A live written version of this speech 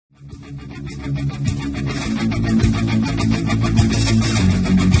Hello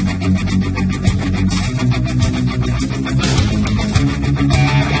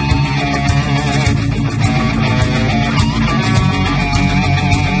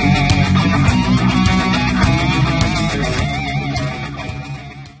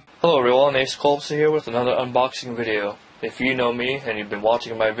everyone, AceKulpster here with another unboxing video. If you know me and you've been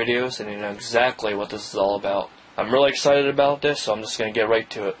watching my videos, then you know exactly what this is all about. I'm really excited about this, so I'm just going to get right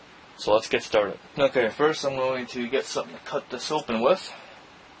to it. So let's get started. Okay, first I'm going to get something to cut this open with.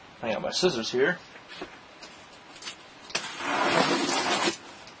 I got my scissors here.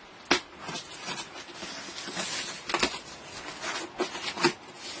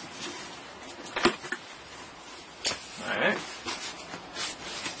 Alright.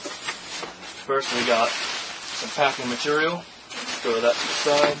 First we got some packing material. Let's throw that to the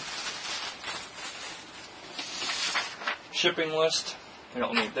side. Shipping list. We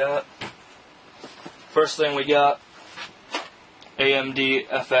don't need that. First thing we got, AMD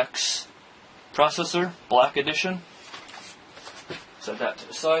FX processor, Black Edition. Set that to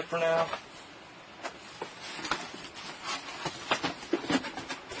the side for now.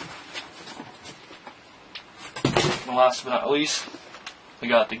 And last but not least, we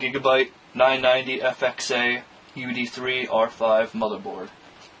got the GIGABYTE Ga-990FXA-UD3 R5 motherboard.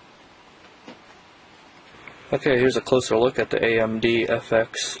 Okay, here's a closer look at the AMD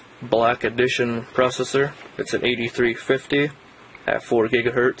FX Black Edition processor. It's an 8350 at 4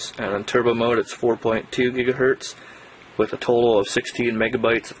 GHz, and in turbo mode it's 4.2 GHz with a total of 16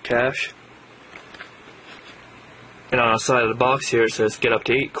 megabytes of cache. And on the side of the box here it says get up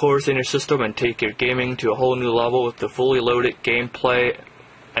to 8 cores in your system and take your gaming to a whole new level with the fully loaded gameplay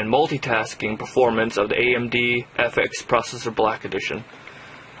and multitasking performance of the AMD FX processor Black Edition.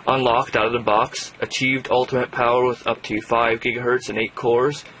 Unlocked out of the box, achieved ultimate power with up to 5 GHz and 8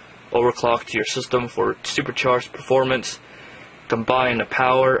 cores, overclocked to your system for supercharged performance. Combine the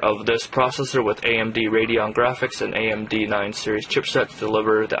power of this processor with AMD Radeon graphics and AMD 9 series chipset to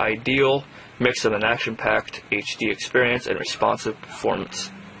deliver the ideal mix of an action-packed HD experience and responsive performance.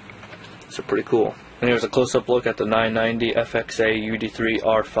 So pretty cool. And here's a close-up look at the 990FXA-UD3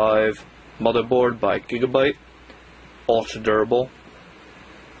 R5 motherboard by GIGABYTE. Ultra durable.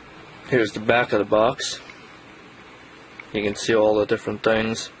 Here's the back of the box. You can see all the different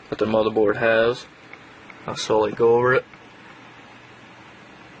things that the motherboard has. I'll slowly go over it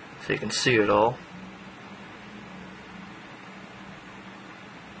so you can see it all.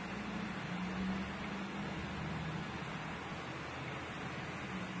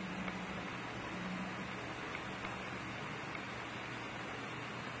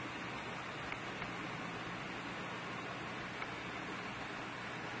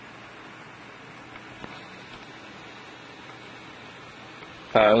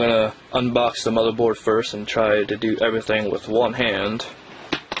 I'm going to unbox the motherboard first and try to do everything with one hand,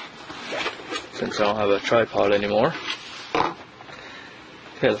 since I don't have a tripod anymore.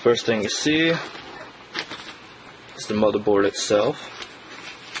 Okay, the first thing you see is the motherboard itself,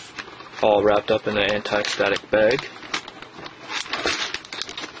 all wrapped up in an anti-static bag.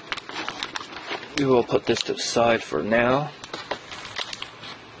 We will put this to the side for now.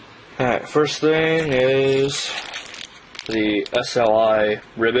 Alright, first thing is the SLI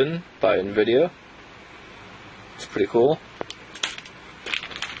ribbon by NVIDIA. It's pretty cool.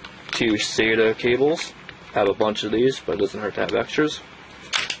 2 SATA cables. I have a bunch of these, but it doesn't hurt to have extras.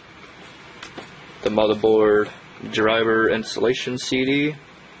 The motherboard driver installation CD.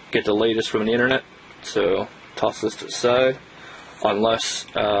 Get the latest from the internet, so toss this to the side. Unless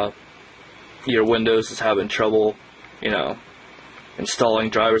your Windows is having trouble, installing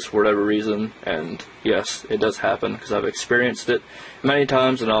drivers for whatever reason, and yes, it does happen because I've experienced it many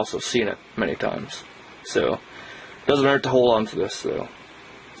times and also seen it many times. So, it doesn't hurt to hold on to this though.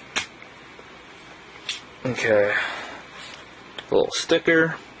 Okay, a little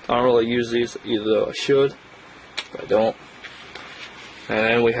sticker. I don't really use these either, though I should, but I don't. And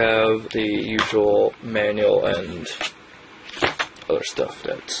then we have the usual manual and other stuff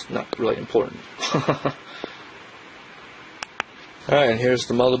that's not really important. Alright, and here's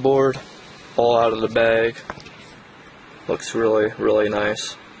the motherboard, all out of the bag. Looks really, really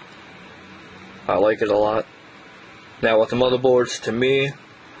nice. I like it a lot. Now with the motherboards, to me,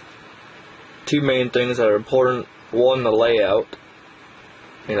 2 main things that are important. One, the layout.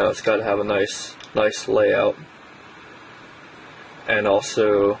 It's got to have a nice layout. And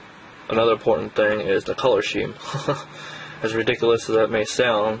also, another important thing is the color scheme. As ridiculous as that may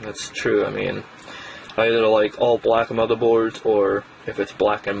sound, it's true. I either like all black motherboards, or if it's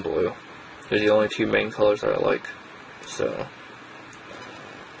black and blue. They're the only 2 main colors that I like. So,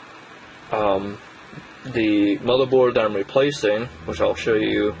 The motherboard that I'm replacing, which I'll show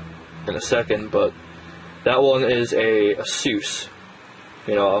you in a second, but that one is a ASUS.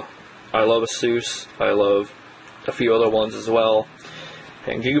 You know, I love ASUS. I love a few other ones as well,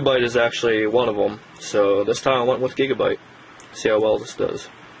 and Gigabyte is actually one of them. So this time I went with Gigabyte. See how well this does.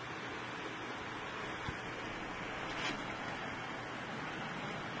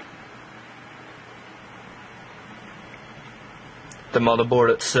 The motherboard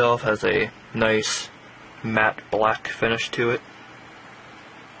itself has a nice matte black finish to it.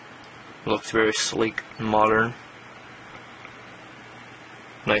 Looks very sleek and modern.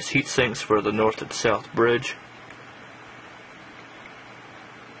 Nice heat sinks for the north and south bridge.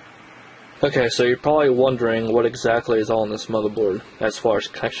 Okay, so you're probably wondering what exactly is on this motherboard as far as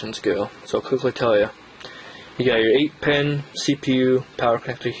connections go. So I'll quickly tell you. You got your 8-pin CPU power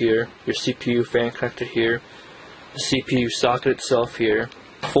connector here, your CPU fan connector here, the CPU socket itself here,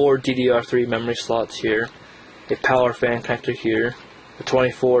 4 DDR3 memory slots here, a power fan connector here, a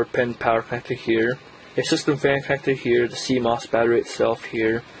 24-pin power connector here, a system fan connector here, the CMOS battery itself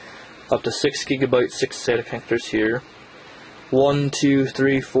here, up to 6 GB 6 SATA connectors here, 1, 2,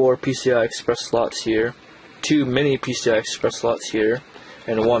 3, 4 PCI Express slots here, 2 mini PCI Express slots here,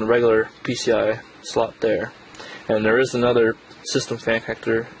 and 1 regular PCI slot there. And there is another system fan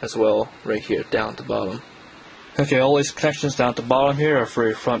connector as well right here down at the bottom. Okay, all these connections down at the bottom here are for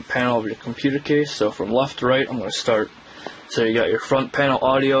your front panel of your computer case. So from left to right, I'm going to start. So you got your front panel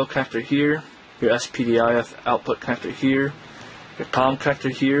audio connector here, your SPDIF output connector here, your COM connector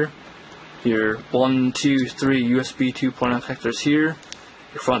here, your 1, 2, 3 USB 2.0 connectors here,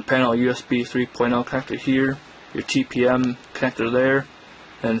 your front panel USB 3.0 connector here, your TPM connector there,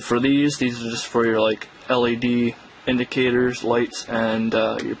 and for these are just for your like LED indicators, lights, and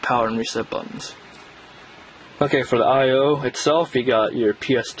your power and reset buttons. Okay, for the I/O itself, you got your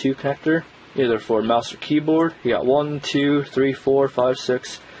PS2 connector, either for mouse or keyboard. You got 1, 2, 3, 4, 5,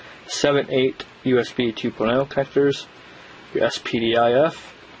 6, 7, 8 USB 2.0 connectors, your SPDIF,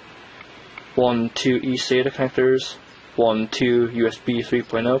 1, 2 eSATA connectors, 1, 2 USB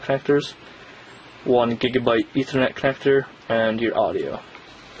 3.0 connectors, 1 Gigabyte Ethernet connector, and your audio.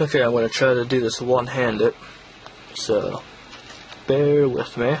 Okay, I'm going to try to do this one-handed, so bear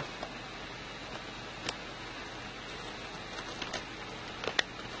with me.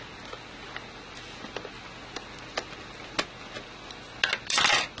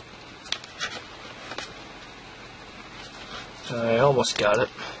 I almost got it.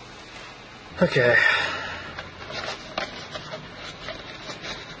 Okay.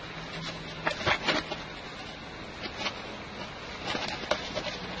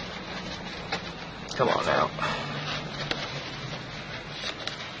 Come on now.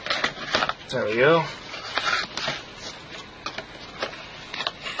 There we go.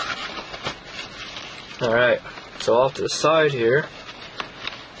 Alright, so off to the side here,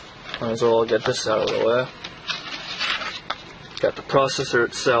 might as well get this out of the way. Got the processor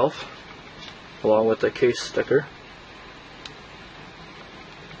itself, along with the case sticker.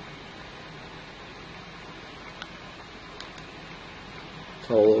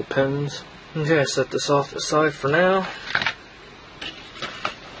 All little pins. Okay, set this off to the side for now.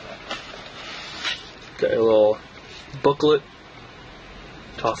 Got a little booklet.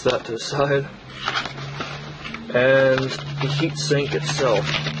 Toss that to the side. And the heatsink itself,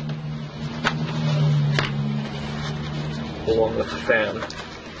 along with the fan.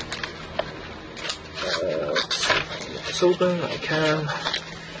 Get this open, I can.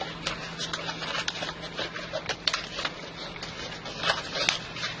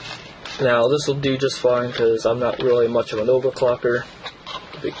 Now this will do just fine because I'm not really much of an overclocker,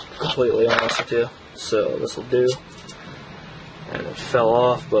 to be completely honest with you. So this will do. And it fell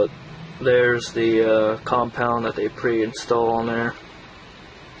off, but there's the compound that they pre-install on there.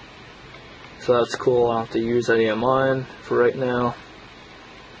 So that's cool. I don't have to use any of mine for right now.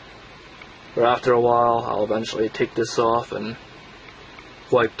 But after a while, I'll eventually take this off and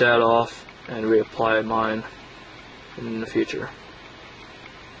wipe that off and reapply mine in the future.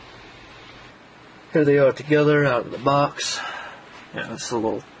 Here they are together out of the box. Yeah, it's a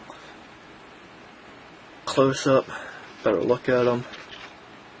little close up. Better look at them.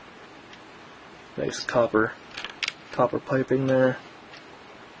 Nice copper piping there.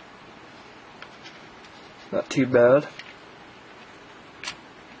 Not too bad.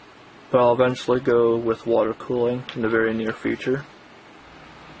 But I'll eventually go with water cooling in the very near future.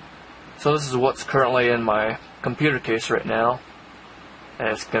 So this is what's currently in my computer case right now. And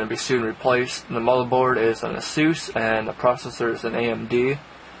it's going to be soon replaced. The motherboard is an ASUS and the processor is an AMD.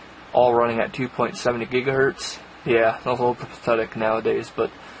 All running at 2.70 gigahertz. Yeah, a little pathetic nowadays, but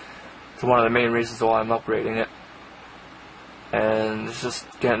It's one of the main reasons why I'm upgrading it. And it's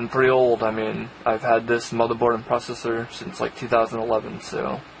just getting pretty old. I mean, I've had this motherboard and processor since like 2011,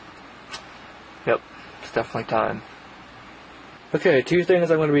 so yep, it's definitely time. Okay, two things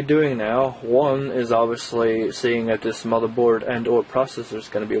I'm going to be doing now. One is obviously seeing if this motherboard and or processor is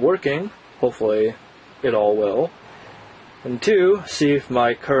going to be working. Hopefully it all will. And two, see if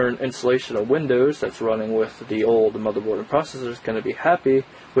my current installation of Windows that's running with the old motherboard and processor is going to be happy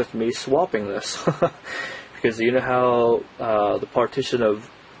with me swapping this. Because you know how the partition of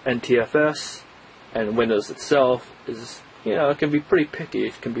NTFS and Windows itself is, you know, it can be pretty picky.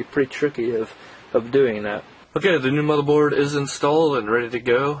 It can be pretty tricky of doing that. Okay, the new motherboard is installed and ready to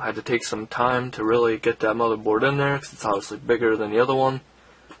go. I had to take some time to really get that motherboard in there because it's obviously bigger than the other one.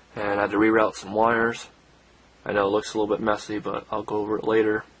 And I had to reroute some wires. I know it looks a little bit messy, but I'll go over it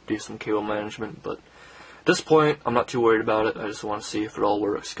later, do some cable management. But at this point, I'm not too worried about it. I just want to see if it all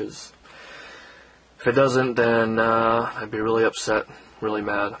works, because if it doesn't, then I'd be really upset, really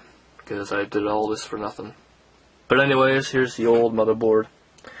mad, because I did all this for nothing. But anyways, here's the old motherboard.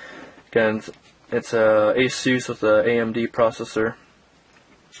 Again, it's a Asus with a AMD processor.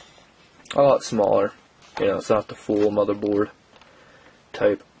 A lot smaller. You know, it's not the full motherboard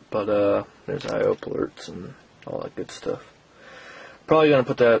type, but there's I/O ports and all that good stuff. Probably gonna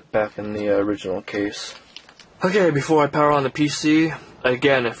put that back in the original case. Okay, before I power on the PC,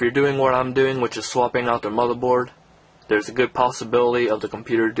 again, if you're doing what I'm doing, which is swapping out the motherboard, there's a good possibility of the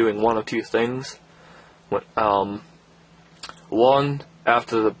computer doing one of two things. One,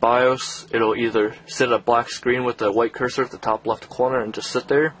 after the BIOS, it'll either sit at a black screen with a white cursor at the top left corner and just sit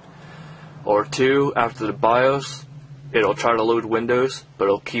there. Or two, after the BIOS, it'll try to load Windows, but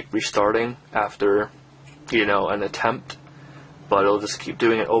it'll keep restarting after, you know, an attempt. But it'll just keep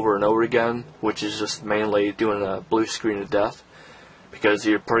doing it over and over again, which is just mainly doing a blue screen of death. Because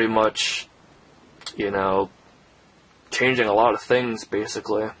you're pretty much, you know, changing a lot of things,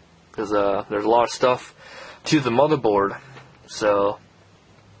 basically. Because there's a lot of stuff to the motherboard. So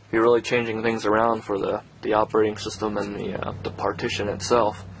you're really changing things around for the operating system and the partition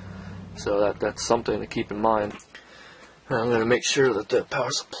itself. So that's something to keep in mind. And I'm going to make sure that the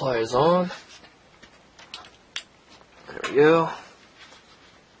power supply is on. There we go.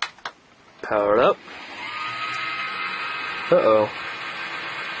 Power it up. Uh-oh.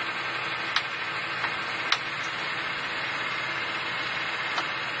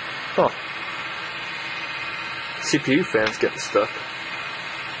 Huh. CPU fan's getting stuck.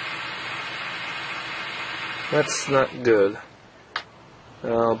 That's not good.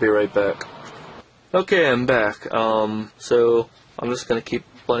 I'll be right back. Okay, I'm back. So I'm just gonna keep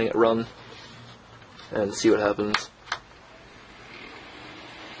letting it run and see what happens.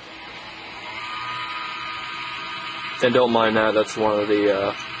 And don't mind that, that's one of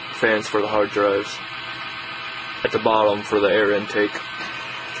the fans for the hard drives. At the bottom for the air intake.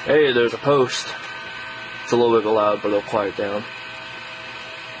 Hey, there's a post. It's a little bit loud, but it'll quiet down.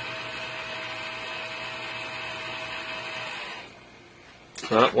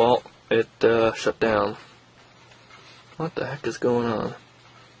 Well, it shut down. What the heck is going on?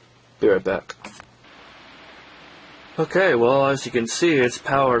 Be right back. Okay, well, as you can see, it's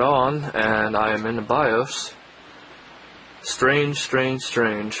powered on, and I am in the BIOS. Strange.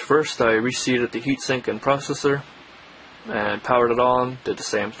 First, I reseated the heatsink and processor, and powered it on, did the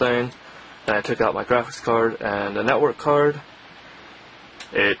same thing. Then I took out my graphics card and the network card.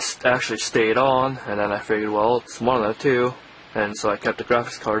 It actually stayed on, and then I figured, well, it's one of the two, and so I kept the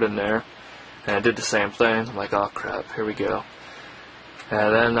graphics card in there, and I did the same thing. I'm like, oh crap, here we go.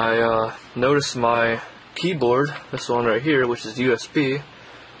 And then I noticed my keyboard, this one right here, which is USB,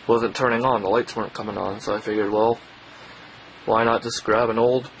 wasn't turning on, the lights weren't coming on, so I figured, well, why not just grab an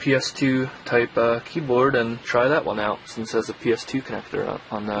old PS2 type keyboard and try that one out, since it has a PS2 connector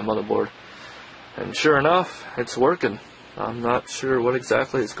on the motherboard. And sure enough, it's working. I'm not sure what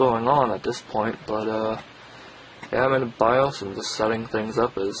exactly is going on at this point, but yeah, I'm in the BIOS and just setting things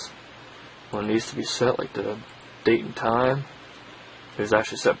up as when it needs to be set, like the date and time. It was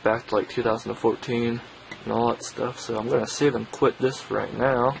actually set back to like 2014 and all that stuff, so I'm going to save and quit this right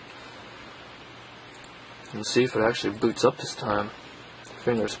now. And see if it actually boots up this time.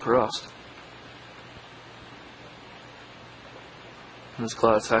 Fingers crossed. I'm just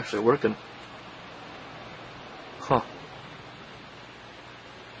glad it's actually working. Huh.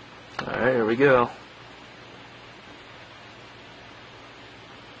 Alright, here we go.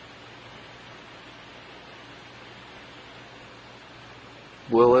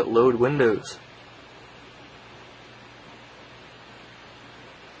 Will it load Windows?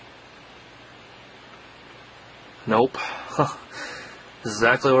 Nope.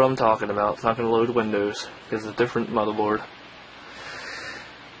 Exactly what I'm talking about. It's not going to load Windows because it's a different motherboard.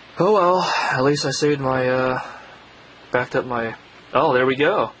 Oh well, at least I saved my, backed up my, oh, there we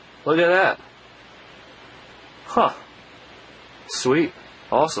go. Look at that. Huh. Sweet.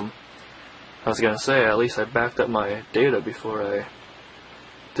 Awesome. I was going to say, at least I backed up my data before I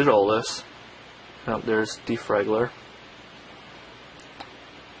did all this. Oh, there's defragler.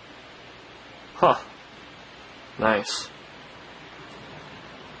 Huh. Nice.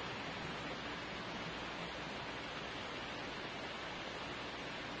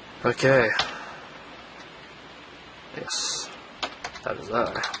 Okay. Yes. That is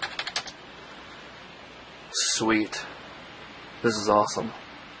that. Sweet. This is awesome.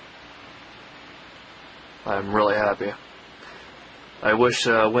 I'm really happy. I wish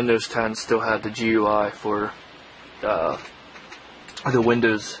Windows 10 still had the GUI for the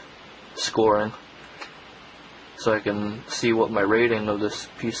Windows scoring, so I can see what my rating of this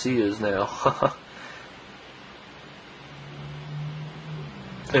PC is now.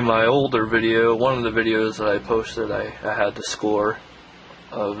 In my older video, one of the videos that I posted, I had the score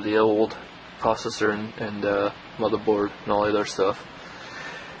of the old processor and motherboard and all the other stuff.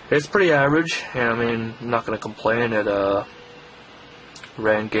 It's pretty average, and I mean, I'm not going to complain. It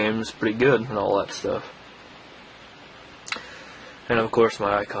ran games pretty good and all that stuff. And of course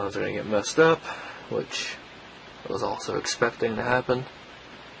my icons are going to get messed up, which I was also expecting to happen.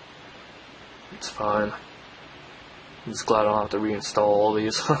 It's fine. I'm just glad I don't have to reinstall all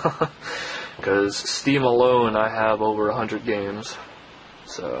these. Because Steam alone, I have over 100 games.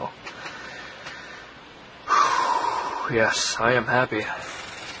 So, yes, I am happy.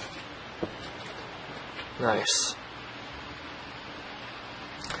 Nice.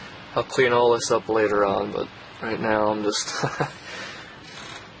 I'll clean all this up later on, but right now I'm just...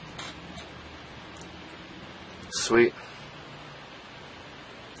 Sweet.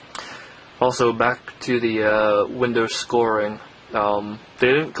 Also, back to the Windows scoring. They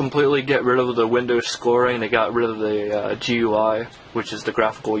didn't completely get rid of the Windows scoring. They got rid of the GUI, which is the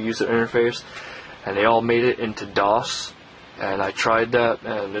graphical user interface, and they all made it into DOS. And I tried that,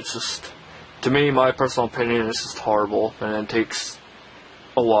 and it's just, to me, my personal opinion, it's just horrible, and it takes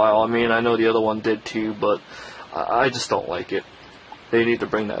a while. I mean, I know the other one did too, but I just don't like it. They need to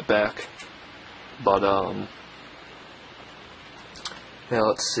bring that back. But now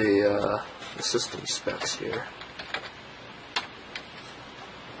let's see the system specs here.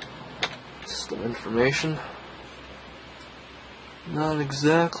 System information. Not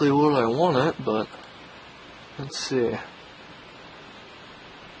exactly what I want it, but let's see.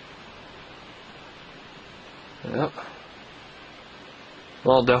 Yep.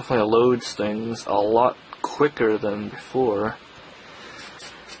 Well, definitely loads things a lot quicker than before.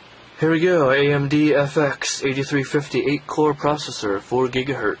 Here we go, AMD FX-8350 8-core processor, 4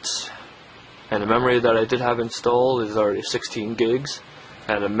 GHz. And the memory that I did have installed is already 16 gigs,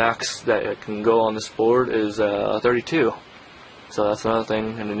 and the max that it can go on this board is 32. So that's another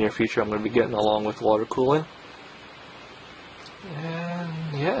thing in the near future I'm going to be getting, along with water cooling.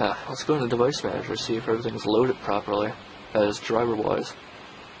 And yeah, let's go into Device Manager, see if everything's loaded properly, as driver-wise.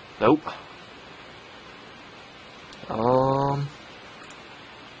 Nope.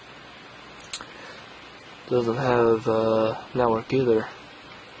 Doesn't have network either.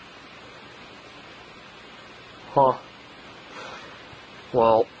 Huh.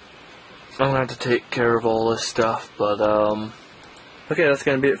 Well, I'm gonna have to take care of all this stuff, but okay, that's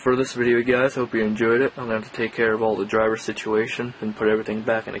gonna be it for this video, guys. Hope you enjoyed it. I'm gonna have to take care of all the driver situation and put everything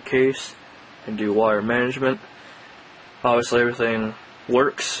back in a case and do wire management. Obviously everything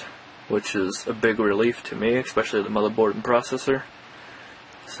works, which is a big relief to me, especially the motherboard and processor.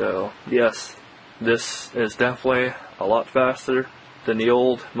 So yes, this is definitely a lot faster than the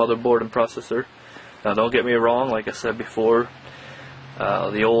old motherboard and processor. Now don't get me wrong, like I said before,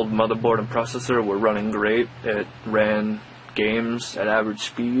 the old motherboard and processor were running great. It ran games at average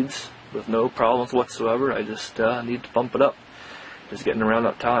speeds with no problems whatsoever. I just need to bump it up. Just getting around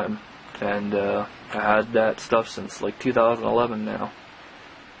that time. And I had that stuff since like 2011 now.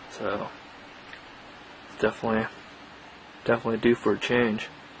 So definitely due for a change.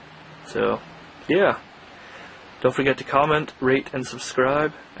 So yeah, don't forget to comment, rate, and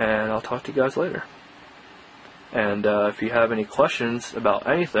subscribe, and I'll talk to you guys later. And if you have any questions about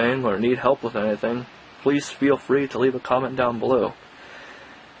anything or need help with anything, please feel free to leave a comment down below,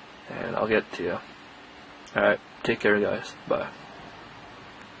 and I'll get to you. Alright, take care guys, bye.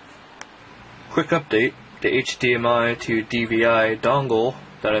 Quick update, the HDMI to DVI dongle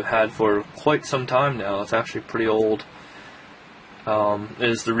that I've had for quite some time now, it's actually pretty old,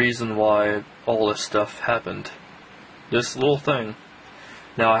 is the reason why all this stuff happened. This little thing.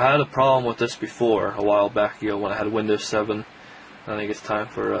 Now I had a problem with this before a while back ago when I had Windows 7. I think it's time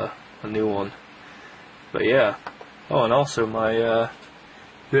for a new one. But yeah. Oh, and also my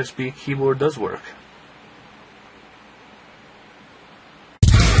USB keyboard does work.